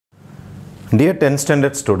Dear 10th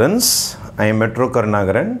standard students, I am Metro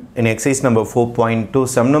Karnagaran. In exercise number 4.2,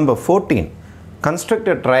 sum number 14, construct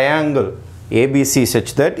a triangle ABC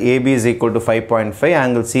such that AB is equal to 5.5,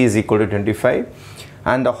 angle C is equal to 25,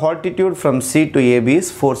 and the altitude from C to AB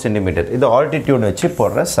is 4 cm. This is the altitude which is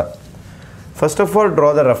for sum. First of all,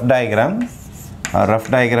 draw the rough diagram.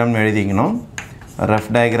 Rough diagram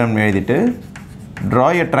draw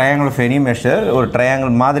a triangle of any measure. Or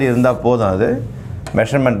triangle மாதிரி இருந்தா போதும் அது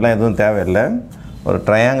மெஷர்மென்ட்லாம் எதுவும் தேவையில்லை. ஒரு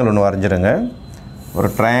triangle ஒன்று வரைஞ்சிருங்க. ஒரு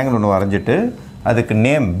triangle ஒன்று வரைஞ்சிட்டு அதுக்கு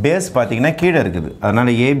நேம் பேஸ் பார்த்தீங்கன்னா கீழே இருக்குது.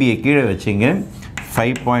 அதனால் ஏபியை கீழே வச்சிங்க.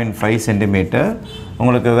 5.5 cm.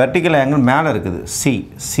 உங்களுக்கு வெர்டிக்கல் ஆங்கிள் மேலே இருக்குது. C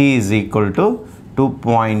is equal to 2.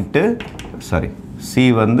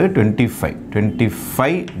 வந்து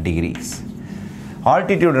 25 degrees.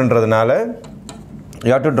 Altitudeன்றதுனால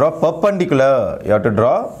you have to draw perpendicular.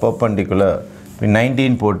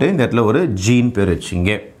 19 போட்டு இந்த இடத்துல ஒரு ஜீன் பேர்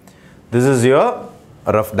வச்சிங்க. This is your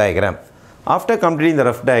rough diagram. After completing the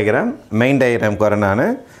rough diagram, main diagram க்கு வரேன் நான்.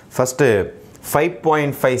 First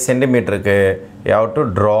 5.5 cm க்கு you have to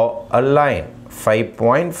draw a line.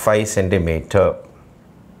 5.5 cm.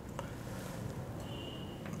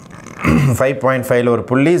 5.5 ல ஒரு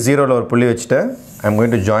புள்ளி, 0 ல ஒரு புள்ளி வச்சிட்டேன். I am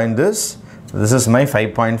going to join this. This is my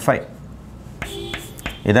 5.5.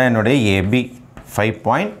 இதான் என்னுடைய AB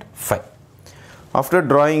 5.5. After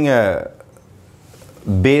drawing a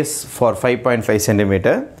base for 5.5 cm,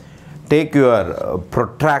 take your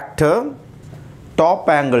protractor, top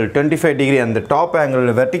angle 25 degree, and the top angle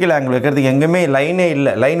vertical angle வைக்கிறதுக்கு எங்கேயுமே லைனே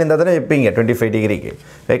இல்லை. லைன் இருந்தால் தானே வைப்பீங்க 25 டிகிரிக்கு,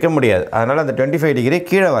 வைக்க முடியாது. அதனால் அந்த 25 டிகிரி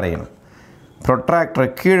கீழே வரையணும். ப்ரொட்ராக்டரை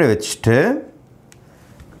கீழே வச்சுட்டு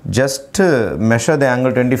just measure the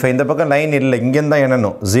angle 25. இந்த பக்கம் லைன் இல்லை, இங்கேருந்து தான்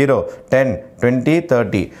எண்ணணும். 0, 10, 20,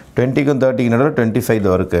 30. 20க்கும் 30க்கு நடுவில்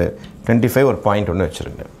 25 இருக்குது. 25 ஒரு பாயிண்ட் ஒன்று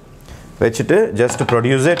வச்சுருங்க. வச்சுட்டு ஜஸ்ட்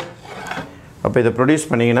ப்ரொடியூஸ் இட். அப்போ இதை ப்ரொடியூஸ்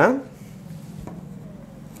பண்ணிங்கன்னா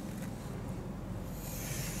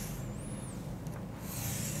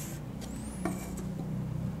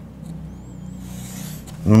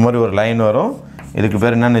இந்த மாதிரி ஒரு லைன் வரும். இதுக்கு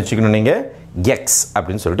பேர் என்னன்னு வச்சுக்கணும், நீங்கள் X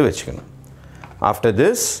அப்படின்னு சொல்லிட்டு வச்சுக்கணும். ஆஃப்டர்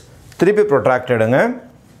திஸ் திருப்பி ப்ரொட்ராக்ட் எடுங்க.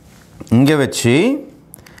 இங்கே வச்சு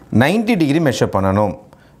 90 டிகிரி மெஷர் பண்ணணும்.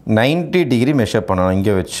 90 டிகிரி மெஷர் பண்ணணும்.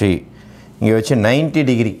 இங்கே வச்சு 90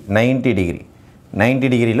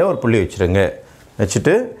 டிகிரியில் ஒரு புள்ளி வச்சுருங்க.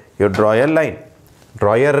 வச்சுட்டு you draw a line,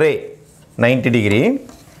 draw எ ரே.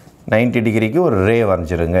 90 டிகிரிக்கு ஒரு ரே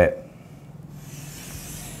வரைஞ்சிருங்க.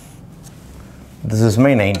 This is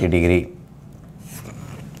my 90 degree.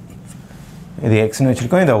 இது எக்ஸ்னு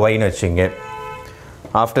வச்சுருக்கோம், இதை ஒய்னு வச்சுங்க.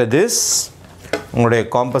 After this, உங்களுடைய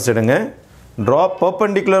காம்பஸ் எடுங்க. Draw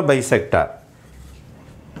perpendicular bisector.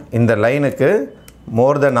 இந்த லைனுக்கு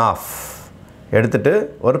more than half எடுத்துட்டு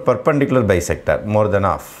ஒரு perpendicular bisector more than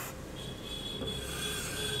half.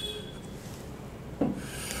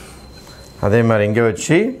 அதே மாதிரி இங்கே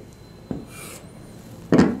வச்சு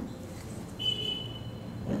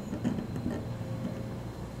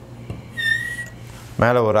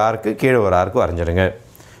மேலே ஒரு ஆர்க்கு கீழே ஒரு ஆர்க்கு வரைஞ்சிருங்க.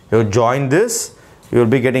 You join this, you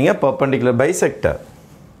will be getting a perpendicular bisector.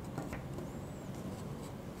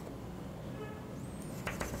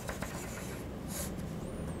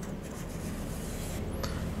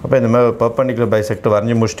 அப்போ இந்த மாதிரி perpendicular bisector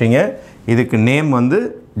வரைஞ்சி முடிச்சிட்டிங்க. இதுக்கு நேம் வந்து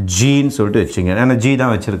ஜின்னு சொல்லிட்டு வச்சிங்க. நான் ஜி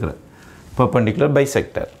தான் வச்சுருக்கிறேன், perpendicular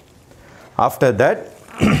bisector. ஆஃப்டர் தட்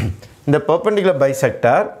இந்த perpendicular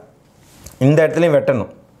bisector இந்த இடத்துலையும்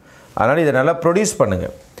வெட்டணும். அதனால் இதை நல்லா ப்ரொடியூஸ்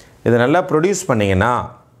பண்ணுங்கள். இதை நல்லா ப்ரொடியூஸ் பண்ணிங்கன்னா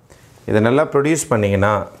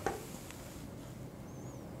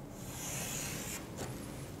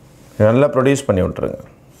நல்லா ப்ரொடியூஸ் பண்ணி விட்ருங்க.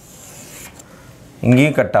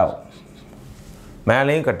 இங்கேயும் கட் ஆகும்,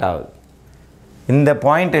 மேலேயும் கட் ஆகுது. இந்த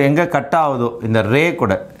பாயிண்ட் எங்கே கட் ஆகுதோ இந்த ரே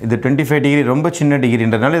கூட, இது 25 டிகிரி ரொம்ப சின்ன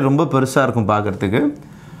டிகிரின்றதுனால ரொம்ப பெருசாக இருக்கும் பார்க்குறதுக்கு.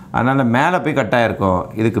 அதனால் மேலே போய் கட் ஆகிருக்கும்.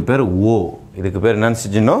 இதுக்கு பேர் ஓ. இதுக்கு பேர் என்னன்னு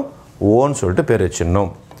செஞ்சிடணும், ஓன்னு சொல்லிட்டு பேர்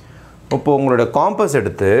வச்சிடணும். இப்போது உங்களோட காம்பஸ்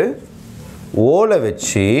எடுத்து ஓல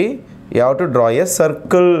வச்சு you have to draw a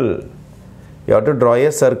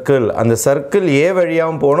circle. அந்த சர்க்கிள் ஏ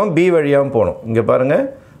வழியாகவும் போகணும், பி வழியாகவும் போகணும். இங்கே பாருங்கள்,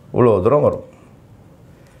 இவ்வளோ தூரம் வரும்.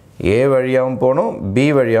 ஏ வழியாகவும் போகணும், பி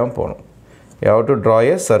வழியாகவும் போகணும். you have to draw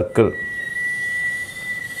a circle.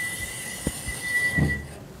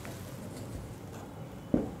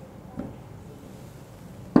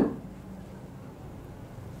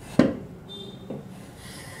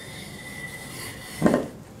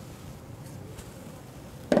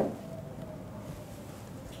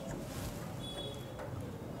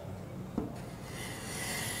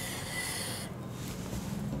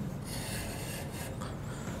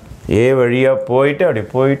 ஏ வழியாக போயிட்டு அப்படி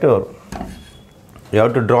போயிட்டு வரும். you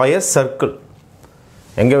have to draw a circle.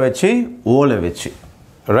 எங்கே வச்சு ஓலை வச்சு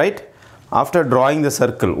right. After drawing the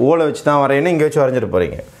circle ஓலை வச்சு தான் வரையணும், இங்கே வச்சு வரைஞ்சிட்டு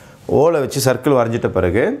போகிறீங்க. ஓலை வச்சு சர்க்கிள் வரைஞ்சிட்ட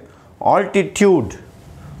பிறகு ஆல்டிடியூட்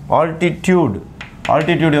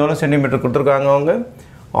எவ்வளோ சென்டிமீட்டர் கொடுத்துருக்காங்க அவங்க?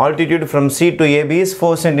 Altitude from C to AB is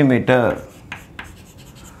 4 centimetre.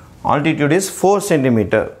 Altitude is 4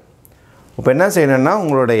 centimetre. இப்போ என்ன செய்யணும்னா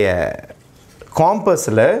உங்களுடைய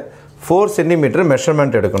காம்பஸில் 4 சென்டிமீட்டர்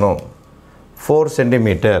மெஷர்மெண்ட் எடுக்கணும். 4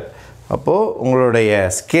 சென்டிமீட்டர். அப்போது உங்களுடைய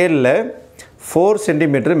ஸ்கேலில் 4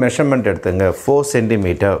 சென்டிமீட்டர் மெஷர்மெண்ட் எடுத்துங்க. 4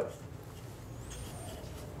 சென்டிமீட்டர்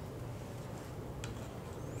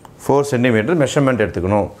 4 சென்டிமீட்டர் மெஷர்மெண்ட்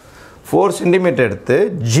எடுத்துக்கணும். 4 சென்டிமீட்டர் எடுத்து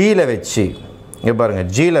ஜியில் வச்சு, இங்கே பாருங்கள்,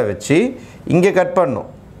 ஜியில் வச்சு இங்கே கட் பண்ணணும்.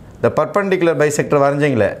 இந்த பர்பெண்டிகுலர் பைசெக்டர்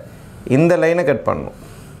வரைஞ்சிங்களே, இந்த லைனை கட் பண்ணணும்.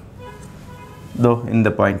 இதோ இந்த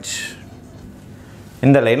பாயிண்ட்,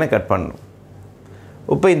 இந்த லைனை கட் பண்ணணும்.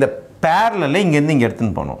 இப்போ இந்த பேரலில் இங்கேருந்து இங்கே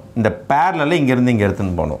எடுத்துன்னு போகணும். இந்த பேரலில் இங்கேருந்து இங்கே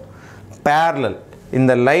எடுத்துன்னு போகணும். பேரலல்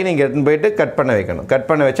இந்த லைனை இங்கே எடுத்துன்னு போயிட்டு கட் பண்ண வைக்கணும். கட்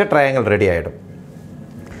பண்ண வச்சா ட்ரையாங்கிள் ரெடி ஆகிடும்.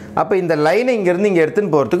 அப்போ இந்த லைனை இங்கேருந்து இங்கே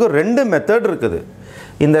எடுத்துன்னு போகிறதுக்கு 2 மெத்தட் இருக்குது.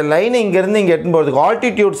 இந்த லைனை இங்கேருந்து இங்கே எடுத்துன்னு போகிறதுக்கு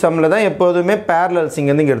ஆல்டிடியூட் சம்மில் தான் எப்போதுமே பேரலல்ஸ்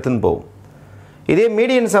இங்கேருந்து இங்கே எடுத்துன்னு போகும். இதே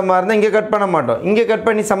மீடியன் சம்மாக இருந்தால் இங்கே கட் பண்ண மாட்டோம், இங்கே கட்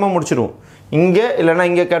பண்ணி சம்மை முடிச்சிடுவோம். இங்கே இல்லைனா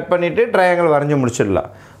இங்கே கட் பண்ணிவிட்டு ட்ரையாங்கிள் வரைஞ்சி முடிச்சிடலாம்.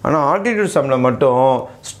 ஆனால் ஆல்டிடியூட் சம்மில் மட்டும்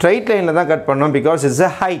ஸ்ட்ரைட் லைனில் தான் கட் பண்ணோம். Because it's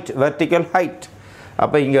a height, vertical height.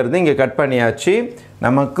 அப்போ இங்கேருந்து இங்கே கட் பண்ணியாச்சு,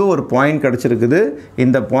 நமக்கு ஒரு பாயிண்ட் கிடச்சிருக்குது.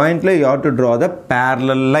 இந்த பாயிண்டில் you have to draw the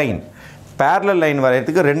parallel line. Parallel line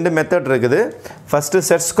வரையறதுக்கு 2 method இருக்குது. ஃபஸ்ட்டு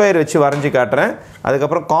செட் ஸ்கொயர் வச்சு வரைஞ்சி காட்டுறேன்,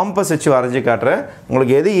 அதுக்கப்புறம் காம்பஸ் வச்சு வரைஞ்சி காட்டுறேன்.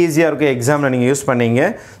 உங்களுக்கு எது ஈஸியாக இருக்கும் எக்ஸாமில் நீங்கள் யூஸ் பண்ணீங்க.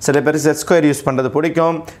 சில பேருக்கு செட் ஸ்கொயர் யூஸ் பண்ணுறது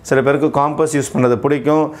பிடிக்கும், சில பேருக்கு காம்பஸ் யூஸ் பண்ணுறது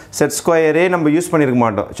பிடிக்கும். செட் ஸ்கொயரே நம்ம யூஸ் பண்ணியிருக்க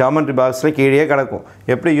மாட்டோம், ஜாமெட்ரி பாக்ஸில் கீழே கிடக்கும்.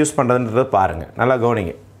 எப்படி யூஸ் பண்ணுறதுன்றது பாருங்கள், நல்லா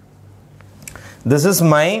கவனிங்க. This is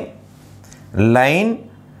my line.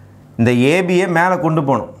 இந்த ஏபியை மேலே கொண்டு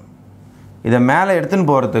போகணும். இதை மேலே எடுத்துன்னு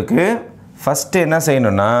போகிறதுக்கு ஃபஸ்ட்டு என்ன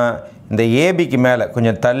செய்யணுன்னா, இந்த ஏபிக்கு மேலே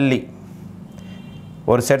கொஞ்சம் தள்ளி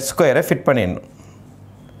ஒரு செட் ஸ்கொயரை ஃபிட் பண்ணிடணும்.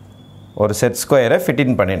 ஒரு செட் ஸ்கொயரை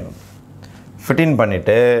ஃபிட்டின் பண்ணிடணும். ஃபிட்டின்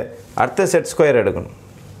பண்ணிவிட்டு அடுத்த செட் ஸ்கொயர் எடுக்கணும்.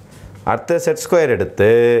 அடுத்த செட் ஸ்கொயர் எடுத்து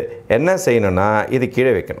என்ன செய்யணுன்னா இது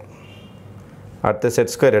கீழே வைக்கணும். அடுத்த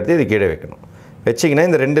செட் ஸ்கொயர் எடுத்து இது கீழே வைக்கணும். வச்சிங்கன்னா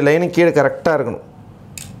இந்த 2 லைனும் கீழே கரெக்டாக இருக்கணும்.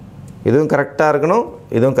 இதுவும் கரெக்டாக இருக்கணும்,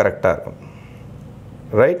 இதுவும் கரெக்டாக இருக்கணும்.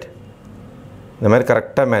 ரைட், இந்த மாதிரி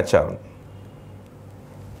கரெக்டாக மேட்ச் ஆகணும்.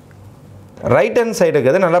 ரைட் ஹேண்ட்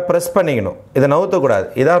சைடுக்கு நல்லா ப்ரெஸ் பண்ணிக்கணும். இதை நவுத்தக்கூடாது.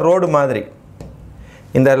 இதான் ரோடு மாதிரி.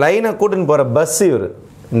 இந்த லைனை கூட்டின்னு போகிற பஸ் இவர்.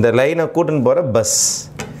 இந்த லைனை கூட்டின்னு போகிற பஸ்.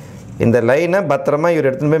 இந்த லைனை பத்திரமா இவர்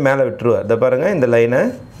எடுத்துன்னு போய் மேலே விட்டுருவார். இதை பாருங்கள், இந்த லைனை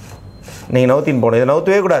நீங்கள் நவுத்தின்னு போகணும். இதை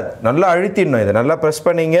நவுத்தவே கூடாது, நல்லா அழுத்திடணும். இதை நல்லா ப்ரெஸ்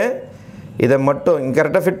பண்ணிங்க. இதை மட்டும் இங்கே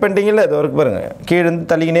கரெக்டாக ஃபிட் பண்ணிட்டீங்களா, இது வரைக்கும் பாருங்கள், கீழே இருந்து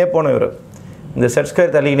தள்ளிக்கினே போகணும். இவர் இந்த செட்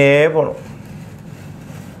ஸ்கொயர் தள்ளிக்கினே போகணும்.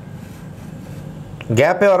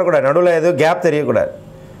 கேப்பே வரக்கூடாது, நடுவில் எதுவும் கேப் தெரியக்கூடாது.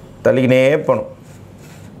 தள்ளிக்கினே போகணும்.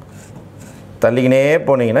 தள்ளிக்கினே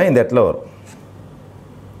போனீங்கன்னா இந்த இடத்துல வரும்.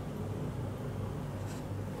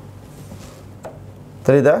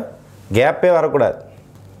 தெரியுதா? கேப்பே வரக்கூடாது,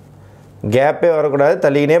 கேப்பே வரக்கூடாது.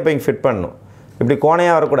 தள்ளிக்கினே போய் இங்கே ஃபிட் பண்ணணும். இப்படி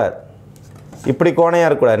கோணையாக வரக்கூடாது, இப்படி கோணையாக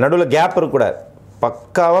இருக்கக்கூடாது, நடுவில் கேப் இருக்கக்கூடாது.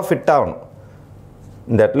 பக்காவாக ஃபிட் ஆகணும்.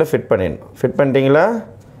 இந்த இடத்துல ஃபிட் பண்ணிடணும். ஃபிட் பண்ணிட்டீங்களா?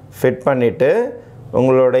 ஃபிட் பண்ணிவிட்டு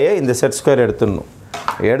உங்களுடைய இந்த செட் ஸ்கொயர் எடுத்துடணும்.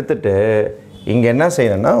 எடுத்துட்டு இங்கே என்ன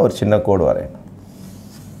செய்யணும்னா ஒரு சின்ன கோடு வரையணும்.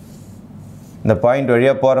 இந்த பாயிண்ட்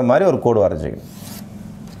வழியாக போகிற மாதிரி ஒரு கோடு வரைஞ்சிக்கணும்.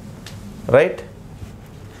 ரைட்,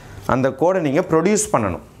 அந்த கோடை நீங்கள் ப்ரொடியூஸ்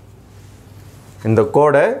பண்ணணும். இந்த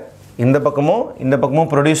கோடை இந்த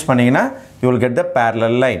பக்கமும் ப்ரொடியூஸ் பண்ணிங்கன்னா you will get the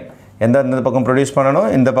parallel line. இந்த பக்கம் ப்ரொடியூஸ் பண்ணணும்,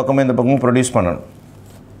 இந்த பக்கமும் ப்ரொடியூஸ் பண்ணணும்.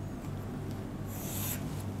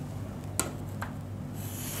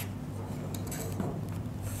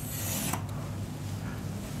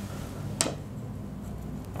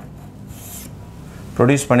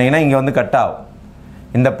 ப்ரொடியூஸ் பண்ணிங்கன்னா இங்கே வந்து கட் ஆகும்.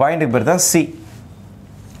 இந்த பாயிண்ட்டுக்கு பேர் தான் சி.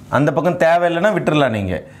 அந்த பக்கம் தேவையில்லைன்னா விட்டுடலாம்.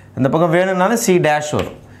 நீங்கள் இந்த பக்கம் வேணும்னாலும் சி டேஷ்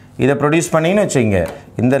வரும். இதை ப்ரொடியூஸ் பண்ணிங்கன்னு வச்சுங்க,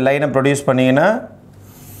 இந்த லைனை ப்ரொடியூஸ் பண்ணிங்கன்னா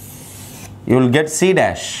you will get C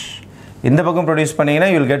dash. இந்த பக்கம் ப்ரொடியூஸ் பண்ணிங்கன்னா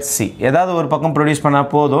யூ வில் கெட் சி. ஏதாவது ஒரு பக்கம் ப்ரொடியூஸ் பண்ணால்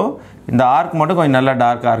போதும். இந்த ஆர்க் மட்டும் கொஞ்சம் நல்லா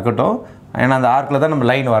டார்க்காக இருக்கட்டும், ஏன்னா அந்த ஆர்க்கில் தான் நம்ம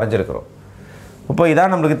லைன் வரைஞ்சிருக்கிறோம். இப்போ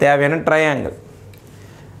இதான் நம்மளுக்கு தேவையான ட்ரையாங்கிள்.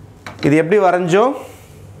 இது எப்படி வரைஞ்சோம்?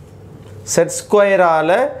 செட்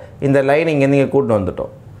ஸ்கொயரால் இந்த லைன் இங்கேருந்து இங்கே கூட்டு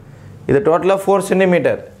வந்துட்டோம். இது டோட்டலாக 4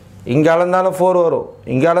 சென்டிமீட்டர். இங்கே அளந்தாலும் 4 வரும்,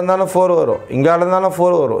 இங்கே அளந்தாலும் 4 வரும், இங்கே அளந்தாலும்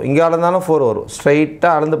 4 வரும், இங்கே அளந்தாலும் 4 வரும்.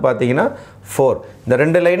 ஸ்ட்ரைட்டாக அளந்து பார்த்தீங்கன்னா 4. இந்த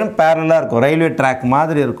 2 லைனும் பேரலாக இருக்கும், ரயில்வே ட்ராக்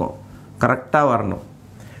மாதிரி இருக்கும். கரெக்டாக வரணும்.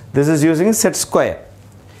 This is using set square.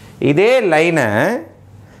 இதே லைனை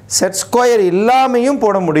செட் ஸ்கொயர் இல்லாமையும்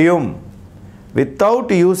போட முடியும்.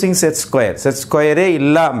 Without using set square, set ஸ்கொயரே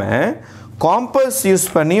இல்லாமல் காம்பஸ் யூஸ்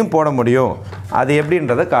பண்ணியும் போட முடியும். அது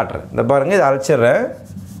எப்படின்றத காட்டுறேன். இந்த பாருங்கள், இதை அழைச்சிட்றேன்.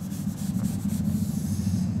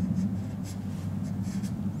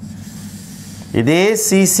 இதே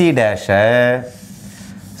சிசி டேஷை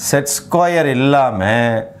செட் ஸ்கொயர்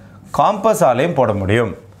இல்லாமல் காம்பஸாலையும் போட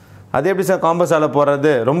முடியும். அது எப்படி சார் காம்பஸால்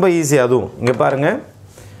போடுறது? ரொம்ப ஈஸி. அதுவும் இங்கே பாருங்கள்,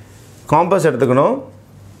 காம்பஸ் எடுத்துக்கணும்.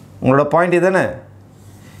 உங்களோட பாயிண்ட் இதுதானே,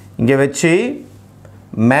 இங்கே வச்சு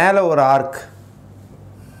மேலே ஒரு ஆர்க்,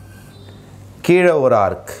 கீழே ஒரு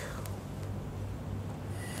ஆர்க்.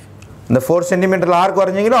 இந்த 4 சென்டிமீட்டரில் ஆர்க்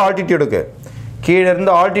வரைஞ்சிங்கன்னா ஆல்டிடியூடுக்கு, கீழே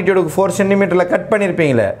இருந்து ஆல்டிடியூடுக்கு 4 சென்டிமீட்டரில் கட்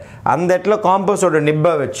பண்ணியிருப்பீங்களே, அந்த இடத்துல காம்பஸோட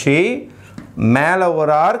நிப்பை வச்சு மேலே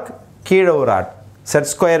ஒரு ஆர்க், கீழே ஒரு ஆர்க். செட்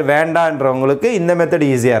ஸ்கொயர் வேண்டான்றவங்களுக்கு இந்த மெத்தட்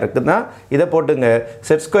ஈஸியாக இருக்குதுன்னா இதை போட்டுங்க.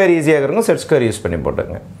 செட் ஸ்கொயர் ஈஸியாக இருக்கிறவங்க செட் ஸ்கொயர் யூஸ் பண்ணி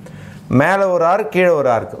போட்டுங்க. மேலே ஒரு ஆர்க், கீழே ஒரு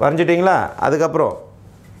ஆர்க் வரைஞ்சிட்டிங்களா? அதுக்கப்புறம்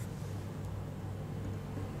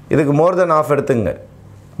இதுக்கு மோர் தென் ஆஃப் எடுத்துங்க.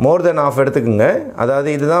 மோர் தென் ஆஃப் எடுத்துக்குங்க. அதாவது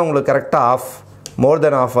இதுதான் உங்களுக்கு கரெக்டாக ஆஃப். மோர்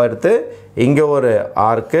தென் ஆஃப் எடுத்து இங்கே ஒரு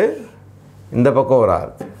ஆர்க்கு, இந்த பக்கம் ஒரு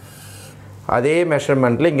ஆர்க். அதே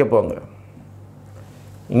மெஷர்மெண்ட்டில் இங்கே போங்க.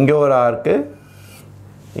 இங்கே ஒரு ஆர்க்கு,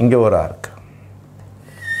 இங்கே ஒரு ஆர்க்.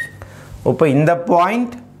 இப்போ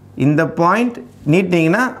இந்த பாயிண்ட்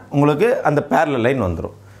நீட்டிங்கன்னா உங்களுக்கு அந்த பேரலல் லைன்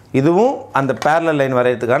வந்துடும். இதுவும் அந்த பேரலல் லைன்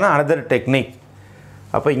வரைகிறதுக்கான அனதர் டெக்னிக்.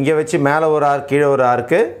 அப்போ இங்கே வச்சு மேலே ஒரு ஆர்க், கீழே ஒரு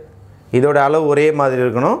ஆர்க்கு, இதோட அளவு ஒரே மாதிரி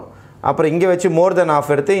இருக்கணும். அப்புறம் இங்கே வச்சு மோர் தென்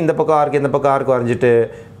ஆஃப் எடுத்து இந்த பக்கம் ஆர்க், இந்த பக்கம் ஆர்க் வரைஞ்சிட்டு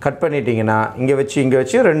கட் பண்ணிட்டீங்கன்னா, இங்கே வச்சு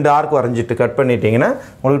 2 ஆர்க் வரைஞ்சிட்டு கட் பண்ணிட்டீங்கன்னா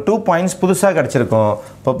உங்களுக்கு 2 பாயிண்ட்ஸ் புதுசாக கிடச்சிருக்கும்.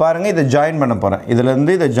 இப்போ பாருங்கள், இதை ஜாயின் பண்ண போகிறேன்.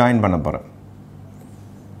 இதுலேருந்து இதை ஜாயின் பண்ண போகிறேன்.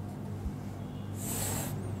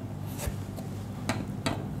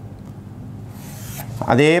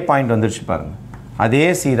 அதே பாயிண்ட் வந்துருச்சு பாருங்கள். அதே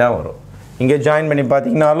சி தான் வரும். இங்கே ஜாயின் பண்ணி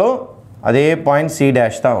பார்த்தீங்கனாலும் அதே பாயிண்ட் சி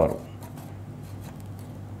டேஷ் தான் வரும்.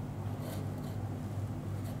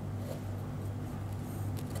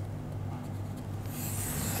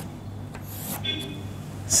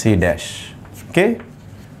 C dash. ஓகே,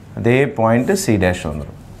 அதே பாயிண்ட்டு சி டேஷ்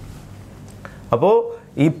வந்துடும். அப்போது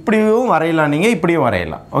இப்படியும் வரையலாம், நீங்கள் இப்படியும்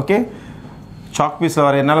வரையலாம். ஓகே, சாக் பீஸில்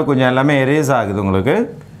வரையினால கொஞ்சம் எல்லாமே எரேஸ் ஆகுது உங்களுக்கு.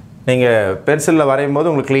 நீங்கள் பென்சிலில் வரையும் போது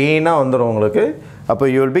உங்களுக்கு க்ளீனாக வந்துடும் உங்களுக்கு. அப்போ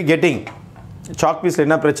you will be getting. Chalk பீஸில்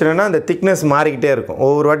என்ன பிரச்சனைனா இந்த திக்னஸ் மாறிக்கிட்டே இருக்கும்.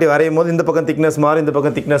 ஒவ்வொரு வாட்டி வரையும் போது இந்த பக்கம் திக்னஸ் மாறும், இந்த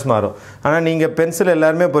பக்கம் திக்னஸ் மாறும். ஆனால் நீங்கள் பென்சில்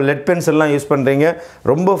எல்லாருமே இப்போ லெட் பென்சில்லாம் யூஸ் பண்ணுறீங்க,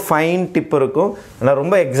 ரொம்ப ஃபைன் டிப் இருக்கும், ஆனால்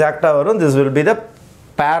ரொம்ப எக்ஸாக்டாக வரும். This will be the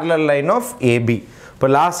parallel line of AB. இப்போ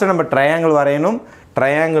லாஸ்ட்டு நம்ம ட்ரையாங்கிள் வரையணும்.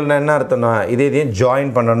 ட்ரையாங்கிள்னா என்ன அர்த்தம்னா இதையும்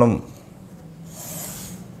ஜாயின் பண்ணணும்.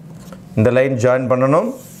 இந்த லைன் ஜாயின் பண்ணணும்,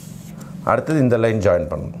 அடுத்தது இந்த லைன் ஜாயின்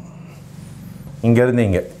பண்ணணும். இங்கேருந்து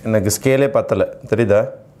இங்கே எனக்கு ஸ்கேலே பத்தலை, தெரியுதா?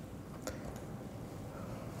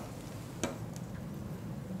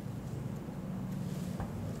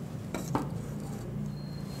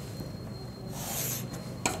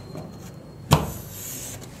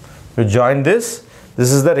 You join this.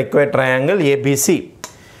 This is the required triangle ABC.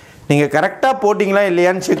 நீங்கள் கரெக்டாக போட்டிங்களா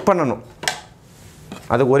இல்லையான்னு செக் பண்ணணும்.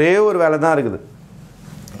 அது ஒரே ஒரு வேலை தான் இருக்குது.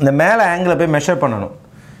 இந்த மேலே ஆங்கிளை போய் மெஷர் பண்ணணும்.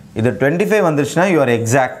 இது 25 வந்துருச்சுன்னா யூ ஆர்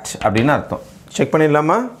எக்ஸாக்ட் அப்படின்னு அர்த்தம். செக்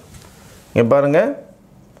பண்ணிடலாமா? இங்கே பாருங்கள்,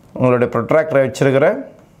 உங்களுடைய ப்ரொட்ராக்டரை வச்சுருக்கிற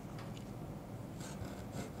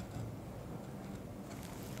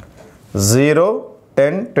ஜீரோ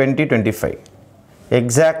 10 20 25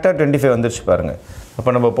 எக்ஸாக்டாக 25 வந்துருச்சு பாருங்கள். அப்போ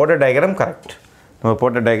நம்ம போட்ட டயக்ராம் கரெக்ட்.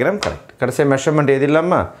 கடைசி மெஷர்மெண்ட் எது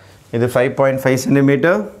இல்லாமல் இது 5.5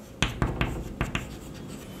 சென்டிமீட்டர்,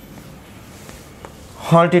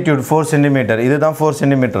 ஆல்டிடியூட் 4 சென்டிமீட்டர். இதுதான் 4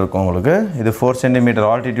 சென்டிமீட்டர் இருக்கும் உங்களுக்கு. இது 4 சென்டிமீட்டர்,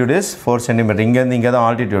 ஆல்டிடியூட் இஸ் 4 சென்டிமீட்டர். இங்கேருந்து இங்கே தான்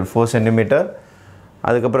ஆல்டிடியூட் 4 சென்டிமீட்டர்.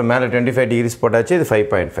 அதுக்கப்புறம் மேலே 25 டிகிரிஸ் போட்டாச்சு. இது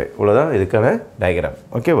 5.5. இவ்வளோதான் இதுக்கான டயக்ராம்.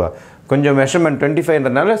 ஓகேவா? கொஞ்சம் மெஷர்மெண்ட்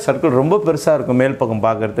 25ன்றனால சர்க்கிள் ரொம்ப பெருசாக இருக்கும் மேல் பக்கம்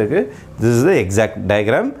பார்க்குறதுக்கு. This is the exact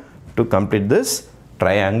diagram to complete this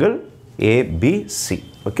triangle ABC.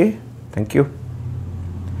 Okay, thank you.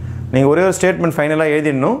 நீங்கள் ஒரே ஒரு ஸ்டேட்மெண்ட் ஃபைனலாக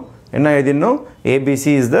எழுதிடணும். என்ன எழுதிடணும்? ABC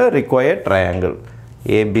is the required triangle.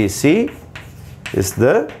 ABC is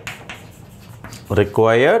the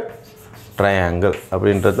required triangle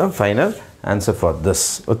அப்படின்றது தான் final answer for this.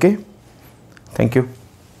 Okay, thank you.